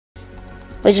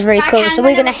which is really cool. So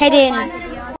we're gonna head in,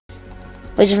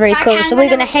 which is really cool. So we're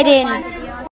gonna head in,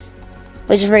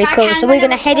 which is really cool. So we're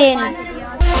gonna head in.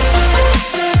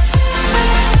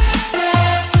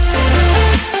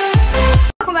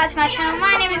 Welcome back to my channel.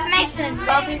 My name is Mason.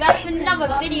 Welcome back to another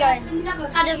video at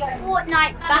a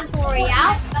Fortnite Battle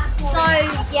Royale. So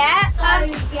yeah,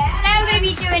 today I'm going to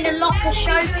be doing a locker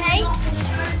showcase.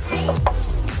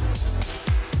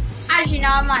 As you know,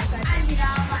 I might go.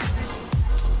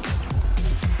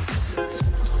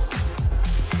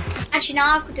 Actually, no,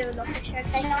 I could do a locker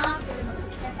showcase.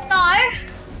 So,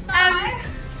 I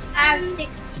have 60.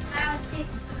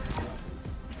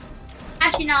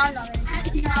 Actually, no, I'm not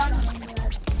going to.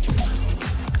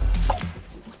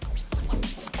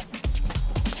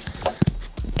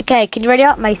 Okay, can you ready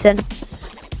up, Mason?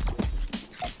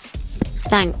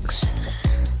 Thanks.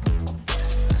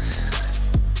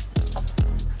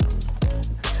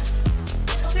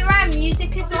 Copyright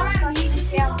music is also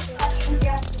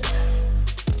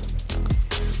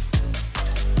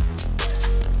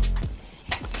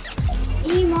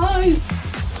emo.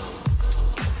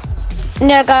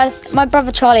 No, guys, my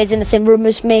brother Charlie is in the same room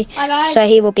as me, so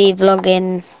he will be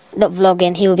vlogging. Not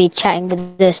vlogging, he will be chatting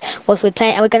with us whilst we're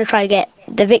playing, and we're going to try to get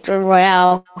the victory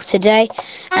royale today.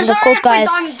 And of course, guys,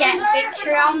 if we don't get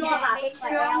victory, I'm not that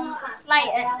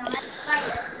later.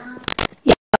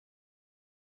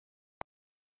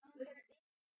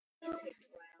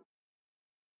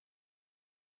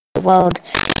 The world.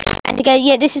 And again,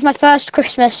 yeah, this is my first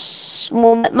Christmas,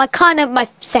 well, my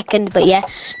second, but yeah.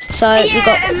 So we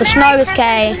got the snow has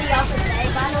came.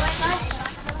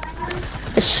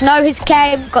 The snow has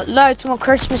came. Got loads more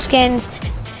Christmas skins,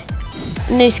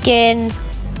 new skins,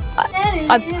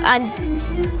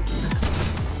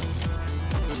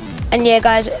 and yeah,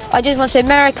 guys, I just want to say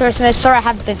Merry Christmas. Sorry, I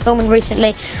haven't been filming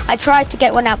recently. I tried to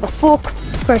get one out before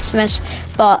Christmas,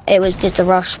 but it was just a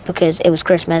rush because it was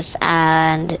Christmas,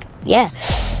 and yeah.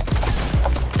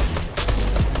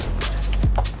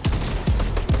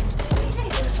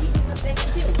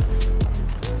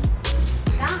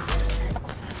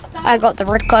 I got the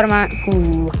red card mark.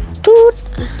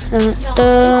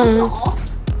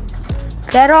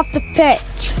 Get off the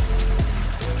pitch.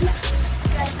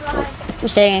 I'm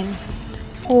saying.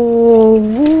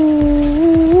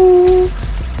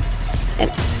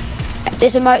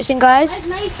 This emotion, guys.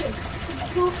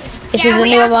 This is the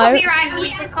new emote.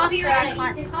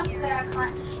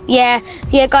 Yeah,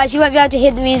 guys, you won't be able to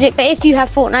hear the music, but if you have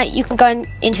Fortnite, you can go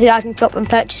into the item shop and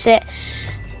purchase it.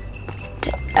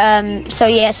 So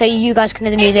yeah, so you guys can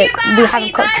hear the music. We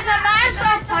haven't got. I might as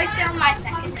well post it on my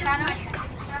second channel.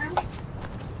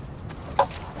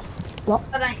 What?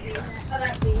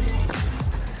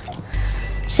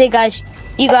 See, guys,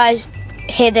 you guys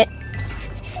hear that?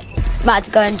 About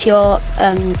to go into your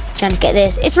trying to get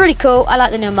this. It's really cool. I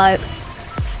like the new emote.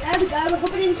 There we go. We're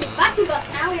hopping into the battle bus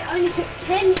now. It only took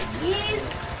 10 years.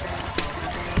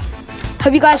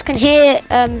 Hope you guys can hear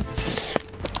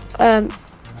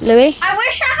Louis. I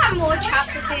wish I had more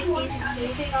chapter 2 season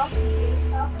 2 stuff.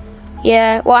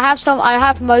 Yeah, well, I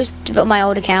have most of it on my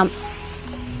old account.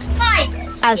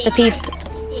 As the people.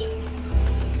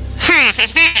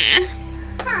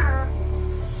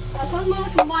 That sounds more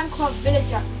like a Minecraft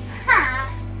villager.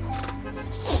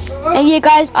 And you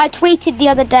guys, I tweeted the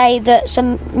other day that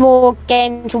some more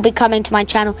games will be coming to my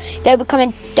channel. They'll be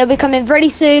coming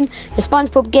really soon. The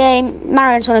SpongeBob game,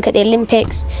 Mario Sonic at the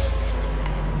Olympics,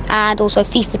 and also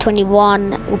FIFA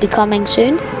 21 will be coming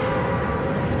soon.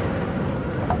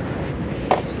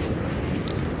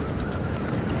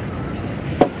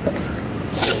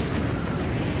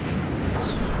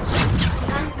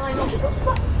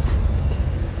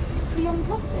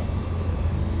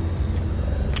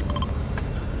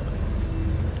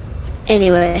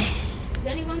 Anyway. Does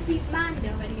anyone see Mando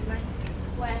anyway?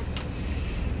 Where?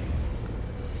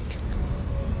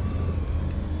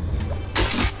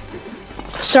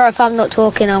 Sorry if I'm not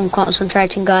talking, I'm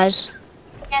concentrating, guys.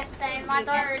 Yes, same. I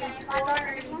don't really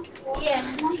talk. Yeah.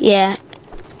 Yeah.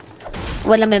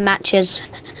 When I'm in matches.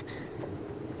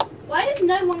 Why does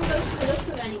no one go to the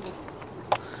Luxor anymore?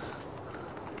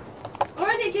 Or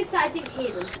is it just that I didn't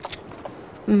hear them?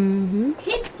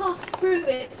 Kids passed through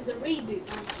it for the reboot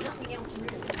and nothing else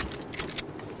really.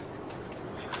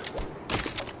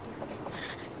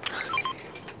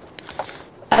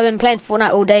 I've been playing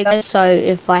Fortnite all day, guys, so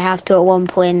if I have to at one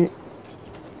point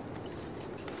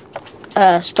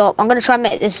stop, I'm going to try and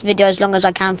make this video as long as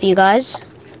I can for you guys.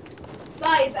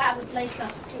 5 hours later,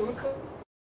 you'll record.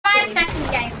 My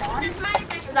second game on.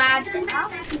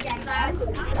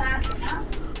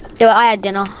 Yeah, I had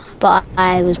dinner, but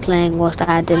I was playing whilst I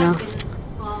had dinner.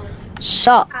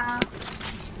 Shut.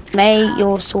 May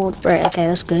your sword break. Okay,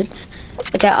 that's good.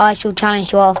 Okay, I shall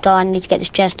challenge you after. I need to get this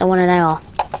chest. I want an AR.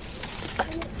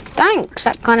 Thanks.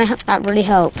 That really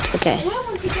helped. Okay.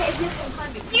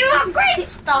 You got great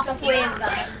stuff with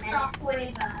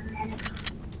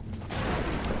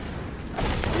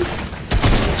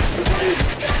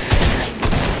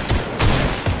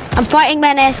I'm fighting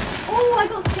Menace. Oh, I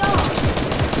got scarred.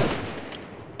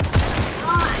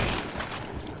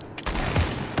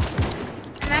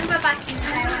 Remember back in the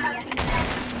day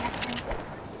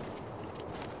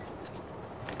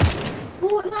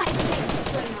when Fortnite takes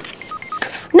so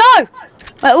much. No!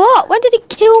 Wait, what? When did he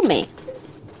kill me?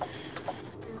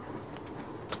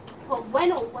 Well,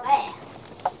 when or where?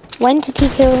 When did he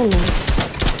kill me?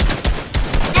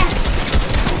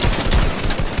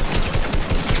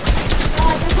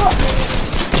 Guys, I got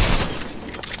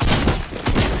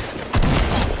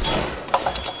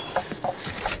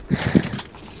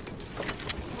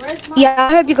Where's my... Yeah,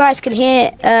 I hope you guys can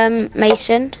hear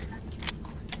Mason.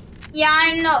 Yeah,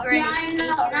 I'm not really speaking.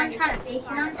 I'm trying to speak.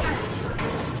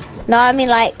 No, I mean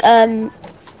like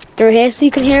through here so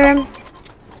you can hear him.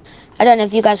 I don't know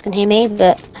if you guys can hear me,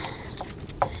 but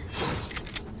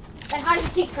Then hide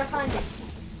and seek, try to find it.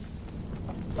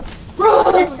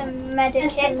 There's some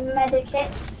medikit.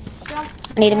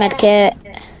 I need a med kit.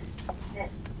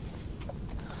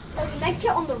 There's a med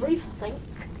kit on the roof, I think.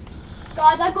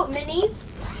 Guys, I got minis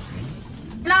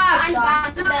and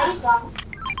band-aids.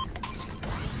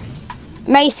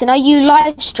 Mason, are you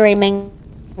live streaming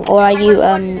or are you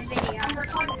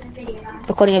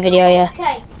recording a video? Yeah.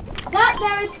 Okay, that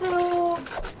there is for...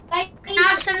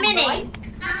 Have some minis.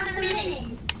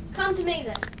 Come to me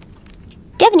then.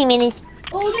 Do you have any minis?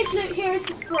 All this loot here is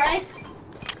for Fred.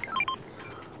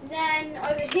 And then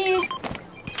over here,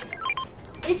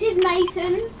 this is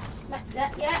Mason's.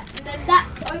 Yeah, and then that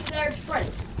over there is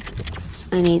Fred's.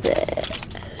 I need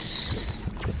this.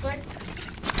 Fred.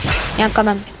 Yeah, come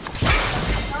on.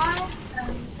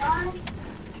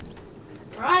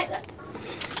 Right then.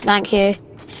 Thank you.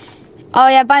 Oh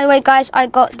yeah, by the way guys, I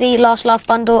got the Last Laugh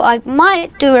bundle. I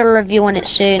might do a review on it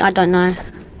soon. I don't know.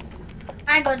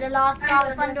 I got the last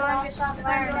bundle. I'm just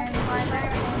wearing it.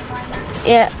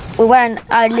 Yeah, we're wearing.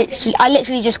 I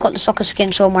literally just got the soccer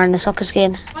skin, so I'm wearing the soccer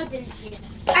skin. I didn't see it.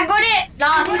 I got it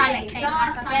last time it came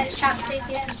out. I bet it's chapstick.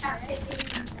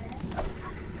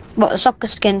 What, the soccer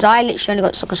skins? I literally only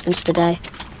got soccer skins today.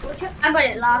 I got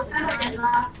it last time.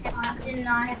 Didn't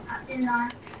I?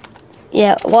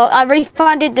 Yeah, well, I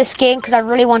refunded the skin because I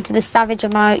really wanted the savage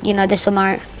emote. You know, this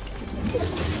emote.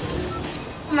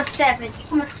 I'm a savage.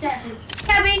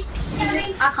 Toby.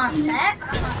 I can't say it.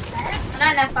 I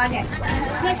don't know if I get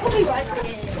Yeah,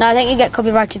 copyrighted. No, I think you get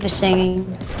copyrighted for singing.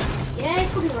 Yeah,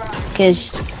 copyright.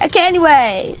 Because, okay,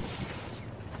 anyways.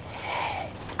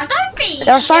 I don't think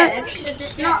There are you some- should, because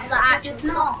it's not the actual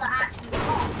song.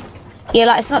 Yeah,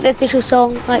 like, it's not the official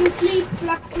song. Like, Flip,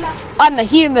 flap, flap. I'm a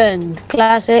human.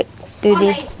 Classic. Goody.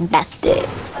 Okay. Bastard.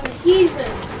 I'm a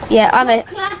human. Yeah, I'm a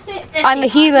Classic.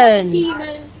 human.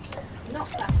 Human. Not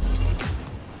classic.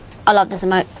 I love this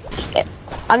emote.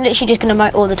 I'm literally just going to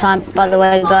emote all the time, by the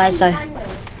way, guys, so.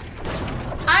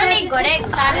 I only got it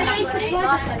because I didn't got it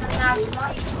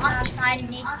last time.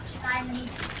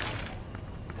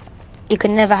 You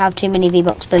can never have too many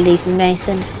V-Bucks, believe me,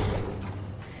 Mason.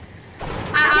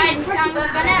 I'm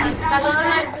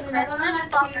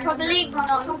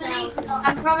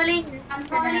probably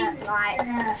gonna like.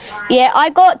 Yeah, I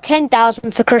got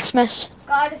 10,000 for Christmas.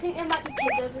 God, I think there might be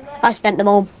kids over there. I spent them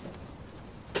all.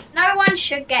 No one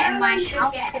should get in my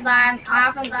account because I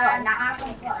haven't got an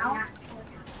account.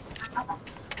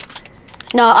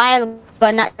 No, I haven't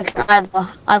got an account either.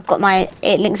 I've got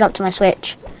it links up to my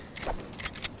Switch.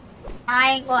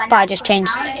 I ain't got an But I just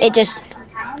changed, it just,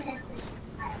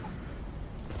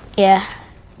 yeah.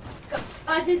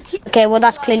 Guys, there's kids. Okay, well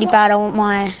that's clearly bad. I want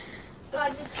my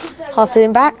Guys, there's kids over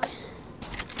harpoon there. back.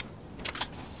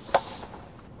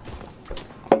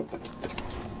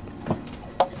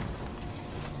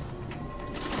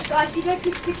 Guys, you go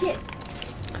pitch the kids.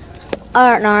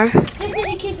 I don't know. There's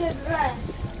little kids over there.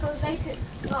 Because they took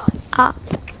scars. Ah.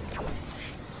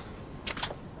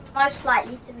 Most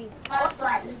likely to be.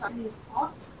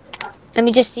 Let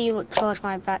me just see what charge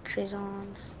my battery's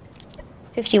on.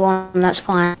 51, that's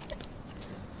fine.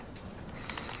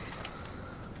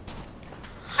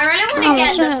 I really want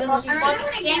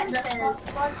to get the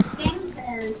boss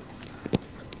skin.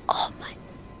 Oh my.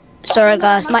 Sorry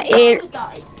guys, my ear,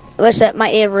 what's that?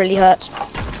 My ear really hurts.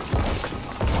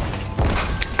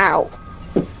 Ow.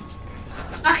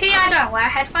 Luckily, I don't wear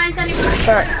headphones anymore.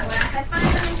 Sorry.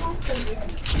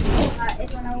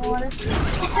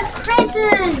 It's a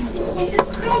present! It's a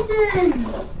present!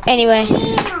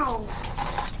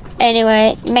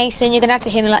 Anyway, Mason, you're gonna have to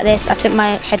hear me like this. I took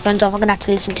my headphones off. I'm gonna have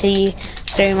to listen to you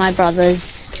through my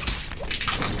brother's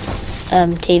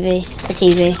TV. It's the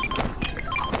TV.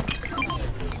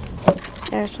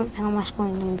 There's something on my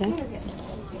screen. There we go.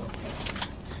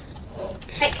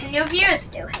 Hey, can your viewers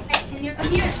do it? There we go.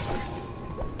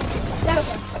 There we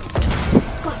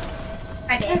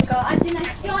go. I didn't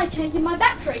FBI changing my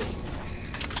batteries.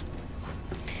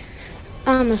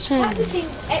 I'm a son. That's the thing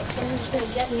extra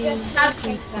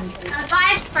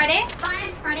Guys, ready?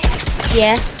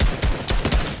 Yeah.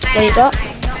 What you got?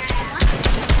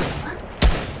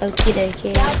 Okie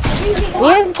dokie. We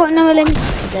haven't got no limits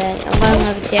today. I'm going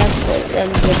over to you. I've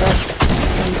got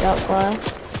the dark fire.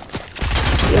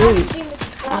 Ooh.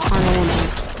 I kind of want that.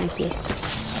 Thank you.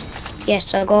 Yes,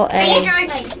 I got a.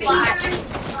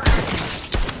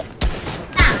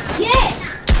 Yes!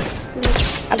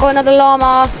 I got another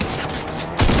llama.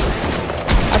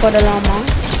 I got a llama.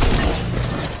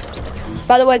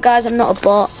 By the way, guys, I'm not a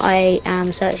bot. I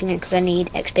am searching it because I need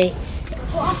XP.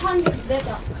 I've got 100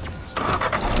 V-Bucks.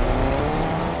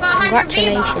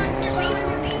 Congratulations.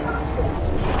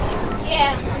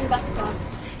 Yeah, I'm the best class.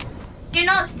 You're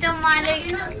not still my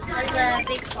loot as a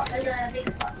big spot.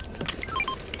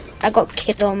 I got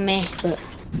kid on me, but.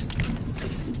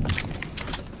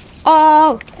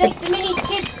 Oh! Take the mini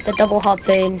kids. The double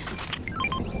harpoon.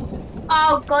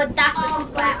 Oh god, that's a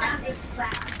sweat.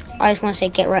 I just want to say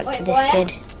get wrecked to this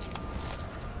kid.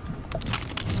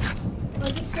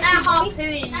 That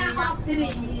harpoon.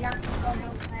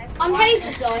 I'm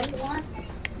hater zone.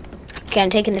 Okay, I'm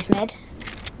taking this med.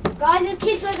 Guys, there's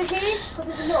kids over here. Because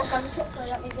there's a lot of gunshots, so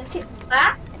that means there's kids.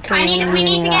 What? We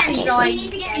need to get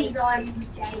in zone.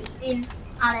 In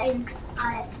Alex.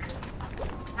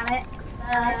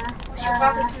 What's your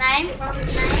brother's name?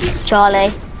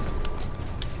 Charlie.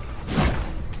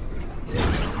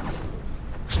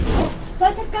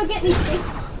 First, let's go get these kids.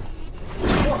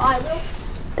 Or I will.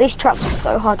 These trucks are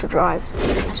so hard to drive.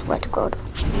 I swear to God.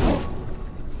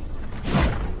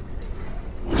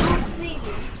 I see you.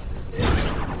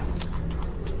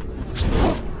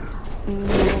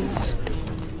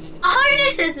 I hope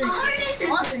this isn't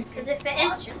awesome, because if it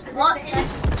is just what,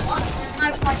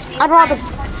 I'd rather,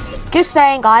 just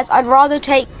saying guys, I'd rather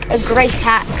take a great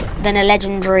attack than a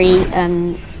legendary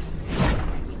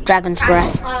Dragon's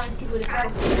Breath. I want to see what it's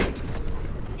about.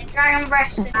 Dragon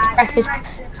Breath.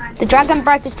 The Dragon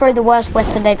Breath is probably the worst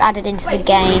weapon they've added into the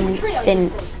game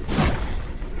since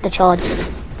the charge.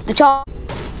 The charge.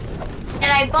 Did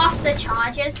I buff the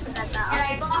charges so that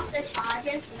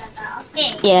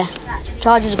Yeah,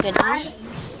 charges are good.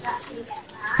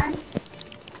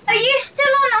 Are you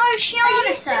still on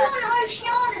Oceania server?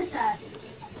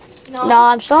 No. No,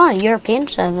 I'm still on European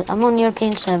servers. I'm on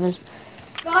European servers.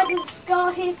 Guys, there's a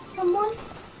scar here for someone.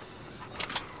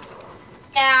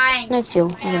 Yeah, I ain't. No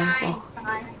fuel. Yeah, well.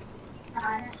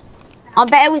 I'm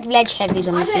better with ledge heavies,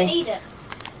 I don't honestly. need it.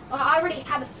 I already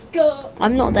have a scar.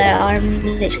 I'm not there. I'm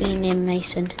literally near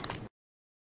Mason.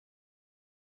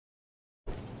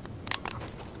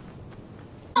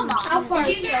 How far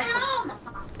is it?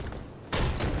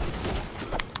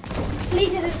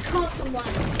 Please, there's a castle one.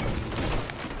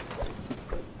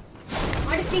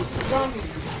 I just need to run.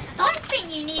 I don't think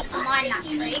you need to mine that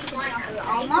tree to jump your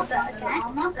armor, but okay.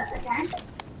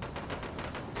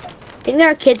 I think there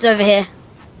are kids over here.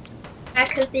 Yeah,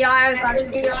 because the IO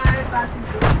button.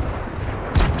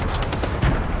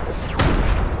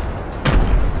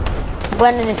 I'm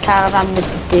going in this caravan with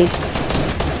this dude.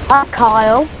 Hi,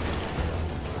 Kyle.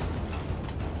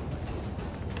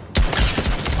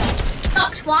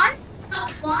 Knocked one.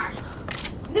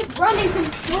 Just running from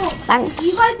the storm. Thanks.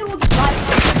 You guys are all the right.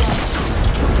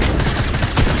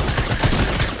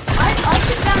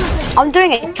 I'm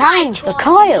doing a challenge for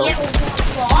Kyle.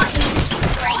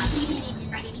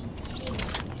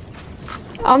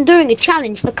 I'm doing a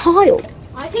challenge for Kyle.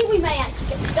 I think we may actually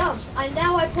get the dub. I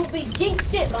know I probably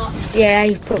jinxed it, but... Yeah,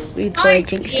 you probably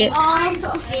jinxed it. I'm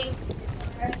sorry.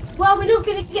 Well, we're not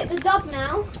going to get the dub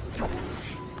now.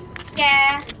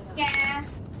 Yeah.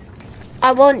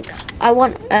 I want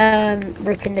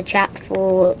Rip in the chat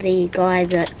for the guy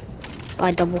that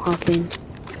I double harpooned.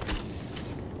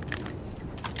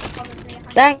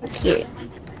 Thank you.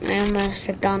 I almost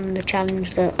have done the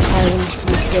challenge that I wanted to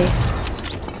do.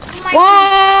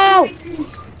 Wow!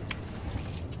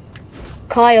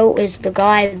 Kyle is the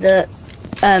guy that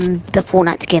the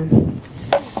Fortnite skin.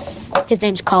 His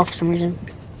name's Carl for some reason.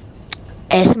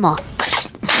 ASMR.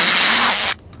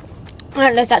 I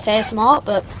don't know if that's ASMR,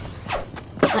 but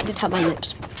that did tap my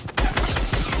lips.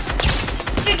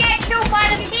 You get by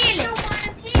the peeling.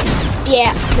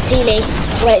 Yeah, the Peely.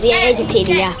 Wait, yeah, it is a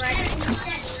Peely, yeah.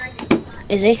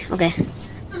 Is he? Okay. It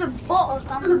was a bot or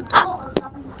something.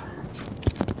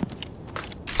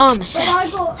 I'm a But sad. I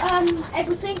got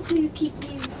everything to keep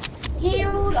you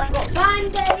healed. I got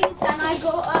band-aids and I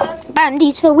got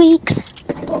Bandies for weeks.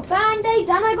 band-aids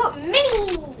and I got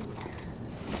minis.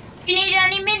 You need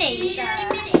any minis?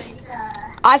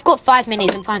 I've got 5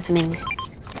 minis. I'm fine for minis.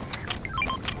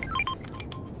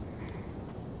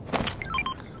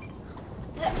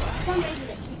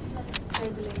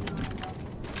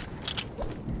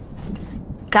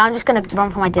 Okay, I'm just gonna run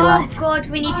for my dear Oh life. god,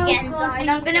 we need to get inside.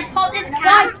 I'm gonna pop this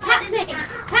Guys, can. taxi!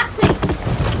 Taxi!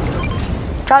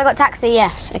 Charlie got taxi,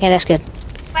 yes. Okay, that's good.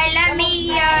 Wait, let me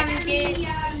do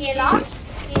heal up.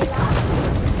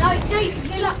 No, you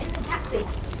fill up in the taxi.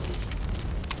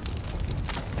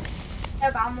 No,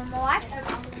 but I'm on my way.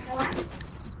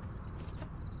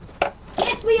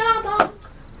 Yes, we are, Mum.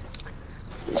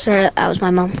 Sorry, that was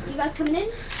my mum. You guys coming in?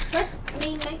 Fred?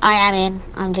 Mason? I am in.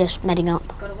 I'm just medding up.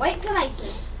 Gotta wait for Mason.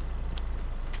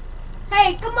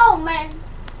 Hey, come on, man.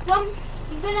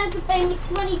 You're gonna have to pay me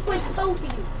 20 quid for both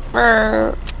of you.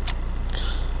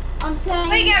 I'm saying.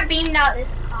 We get beamed out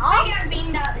this car.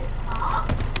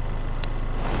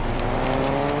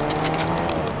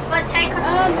 But take us.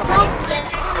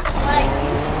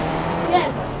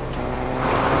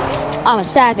 Yeah. I'm a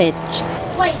savage.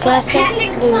 Wait, Classic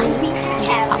Classic blue.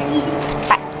 Carrot.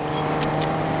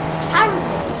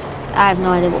 I have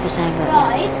no idea what we're saying, but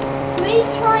Guys, should we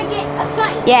try and get a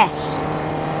plane? yes.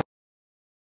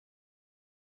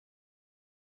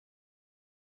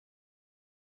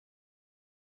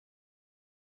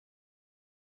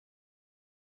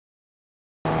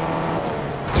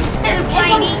 There's a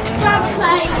Everyone plane. grab a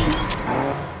plane.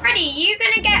 Ready? You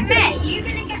gonna get me?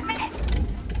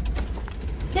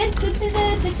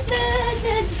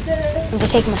 I'm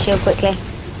just taking my shield quickly.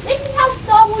 This is how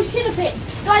Star Wars should have been.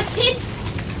 Guys, kids,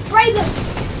 spray them.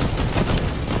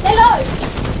 They're low.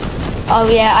 Oh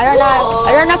yeah, I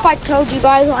don't know if I told you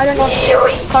guys. I don't know.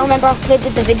 Can't remember if they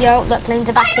did the video that planes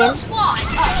are back I in. got one.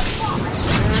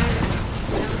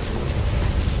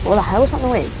 What the hell was that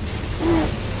noise?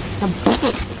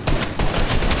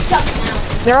 Shut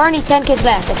now. There are only 10 kids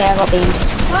left. Okay, I got beamed.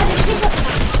 Guys, the kids are...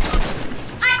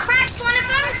 I crashed one of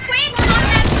them. Quick!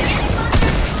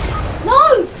 No!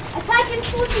 Attacking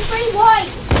 43 white.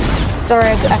 Sorry,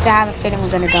 I have a feeling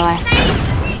we're gonna die.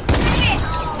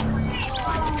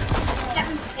 Let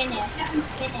me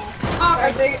finish. Can't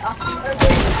reboot us.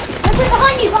 They're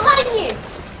behind you,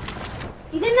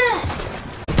 He's in there.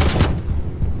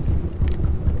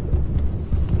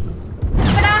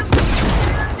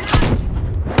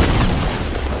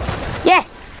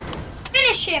 Yes.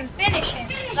 Finish him.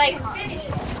 Like,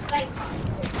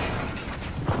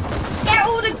 get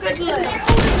all the good loot.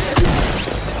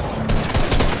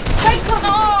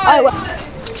 Oh, well,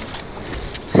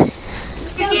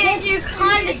 You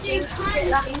kind of do.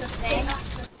 That's the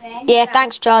thing. yeah.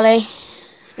 Thanks, Charlie.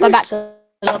 Go back to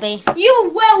the lobby. You're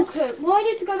welcome. Why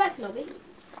did you go back to lobby?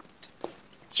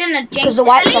 Shouldn't have Because the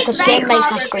white soccer skin makes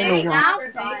my screen all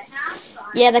white.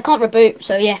 Yeah, they can't reboot,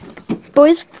 so yeah.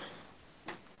 Boys,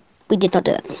 we did not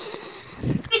do it.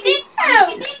 We did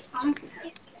so.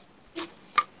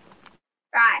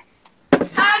 Right.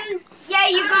 Yeah,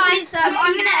 you guys. I'm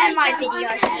gonna end my video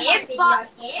here, but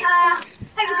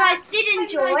hope you guys did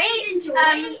enjoy.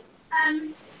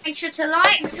 Make sure to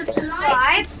like,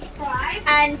 subscribe,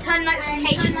 and turn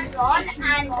notifications on.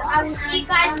 And I will see you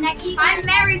guys next time.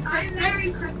 Merry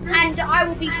Christmas, and I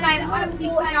will be playing more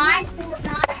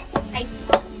Fortnite.